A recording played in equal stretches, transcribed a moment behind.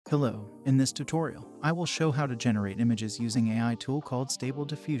Hello, in this tutorial, I will show how to generate images using AI tool called Stable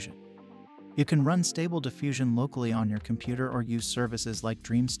Diffusion. You can run Stable Diffusion locally on your computer or use services like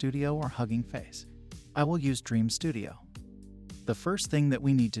Dream Studio or Hugging Face. I will use Dream Studio. The first thing that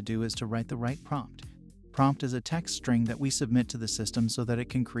we need to do is to write the right prompt. Prompt is a text string that we submit to the system so that it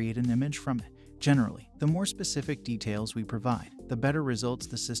can create an image from it. Generally, the more specific details we provide, the better results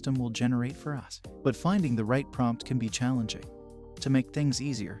the system will generate for us. But finding the right prompt can be challenging. To make things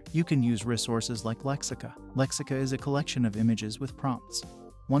easier, you can use resources like Lexica. Lexica is a collection of images with prompts.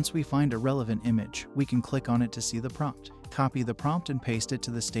 Once we find a relevant image, we can click on it to see the prompt. Copy the prompt and paste it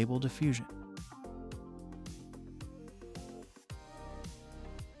to the Stable Diffusion.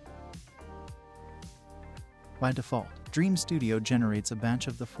 By default, Dream Studio generates a batch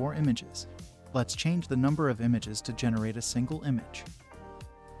of the 4 images. Let's change the number of images to generate a single image.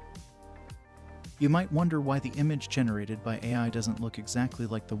 You might wonder why the image generated by AI doesn't look exactly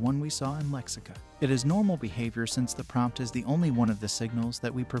like the one we saw in Lexica. It is normal behavior since the prompt is the only one of the signals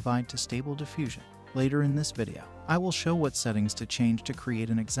that we provide to Stable Diffusion. Later in this video, I will show what settings to change to create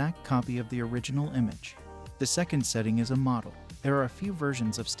an exact copy of the original image. The second setting is a model. There are a few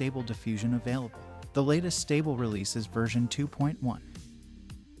versions of Stable Diffusion available. The latest stable release is version 2.1.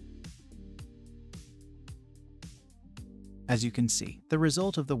 As you can see, the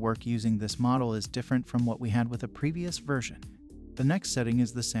result of the work using this model is different from what we had with a previous version. The next setting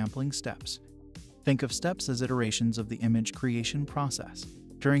is the sampling steps. Think of steps as iterations of the image creation process.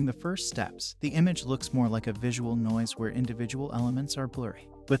 During the first steps, the image looks more like a visual noise where individual elements are blurry.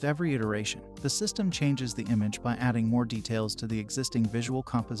 With every iteration, the system changes the image by adding more details to the existing visual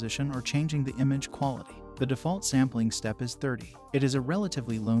composition or changing the image quality. The default sampling step is 30. It is a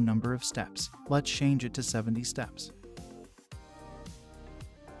relatively low number of steps. Let's change it to 70 steps.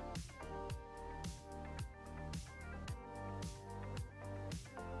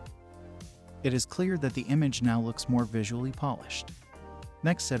 It is clear that the image now looks more visually polished.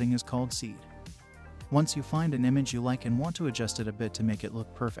 Next setting is called Seed. Once you find an image you like and want to adjust it a bit to make it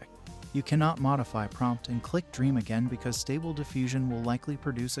look perfect, you cannot modify prompt and click Dream again because Stable Diffusion will likely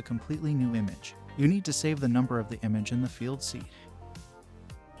produce a completely new image. You need to save the number of the image in the field Seed.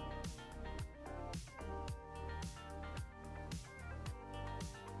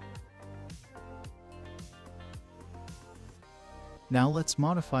 Now let's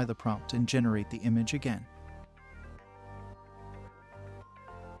modify the prompt and generate the image again.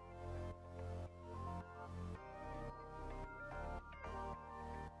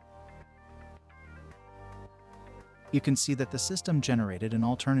 You can see that the system generated an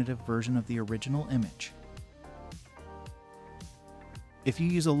alternative version of the original image. If you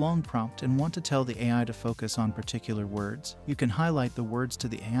use a long prompt and want to tell the AI to focus on particular words, you can highlight the words to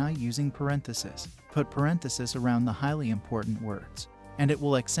the AI using parentheses. Put parentheses around the highly important words, and it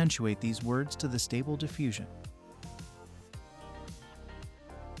will accentuate these words to the Stable Diffusion.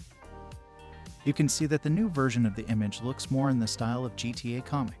 You can see that the new version of the image looks more in the style of GTA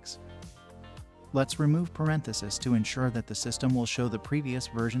comics. Let's remove parentheses to ensure that the system will show the previous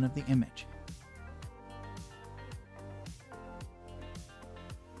version of the image.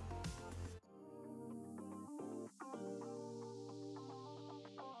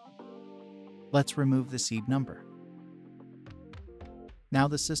 Let's remove the seed number. Now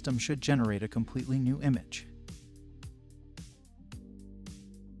the system should generate a completely new image.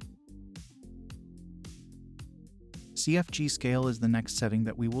 CFG Scale is the next setting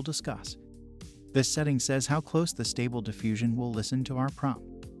that we will discuss. This setting says how close the Stable Diffusion will listen to our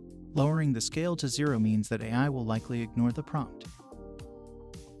prompt. Lowering the scale to 0 means that AI will likely ignore the prompt.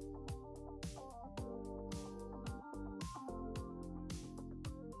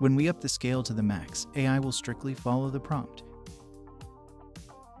 When we up the scale to the max, AI will strictly follow the prompt.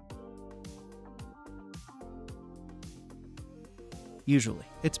 Usually,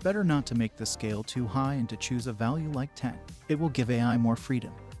 it's better not to make the scale too high and to choose a value like 10. It will give AI more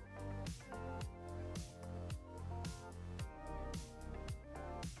freedom.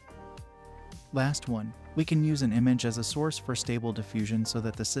 Last one, we can use an image as a source for Stable Diffusion so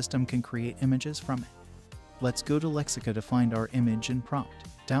that the system can create images from it. Let's go to Lexica to find our image and prompt.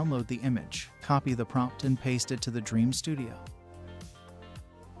 Download the image, copy the prompt and paste it to the Dream Studio.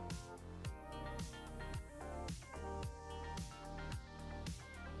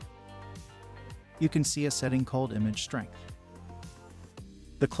 You can see a setting called Image Strength.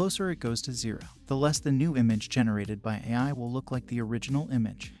 The closer it goes to 0, the less the new image generated by AI will look like the original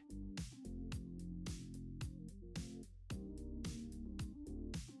image.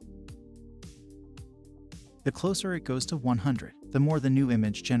 The closer it goes to 100, the more the new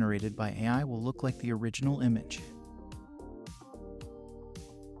image generated by AI will look like the original image.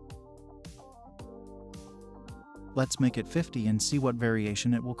 Let's make it 50 and see what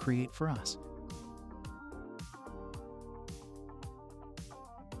variation it will create for us.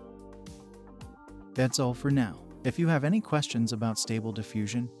 That's all for now. If you have any questions about Stable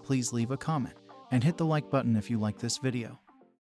Diffusion, please leave a comment and hit the like button if you like this video.